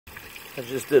I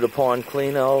just did a pond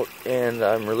clean out and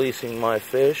I'm releasing my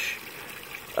fish.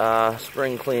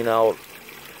 Spring clean out.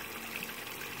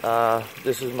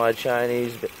 This is my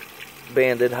Chinese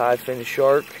banded high fin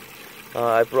shark.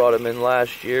 I brought him in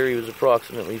last year. He was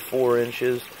approximately 4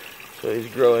 inches, so he's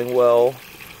growing well.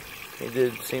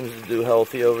 He seems to do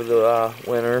healthy over the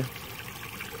winter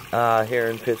here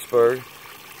in Pittsburgh,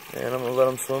 and I'm gonna let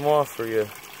him swim off for you.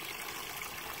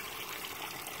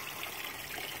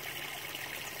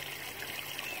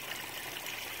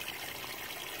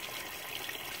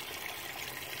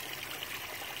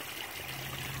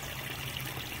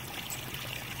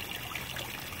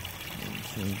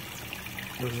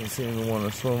 Doesn't seem to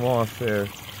want to swim off there.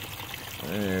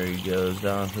 There he goes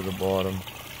down to the bottom.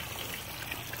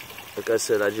 Like I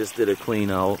said, I just did a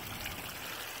clean out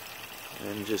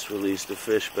and just released the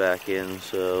fish back in,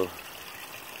 so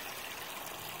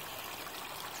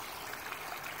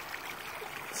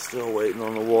still waiting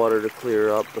on the water to clear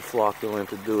up, the flocculent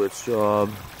to do its job,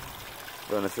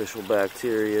 beneficial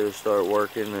bacteria to start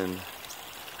working, and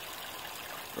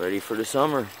ready for the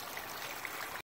summer.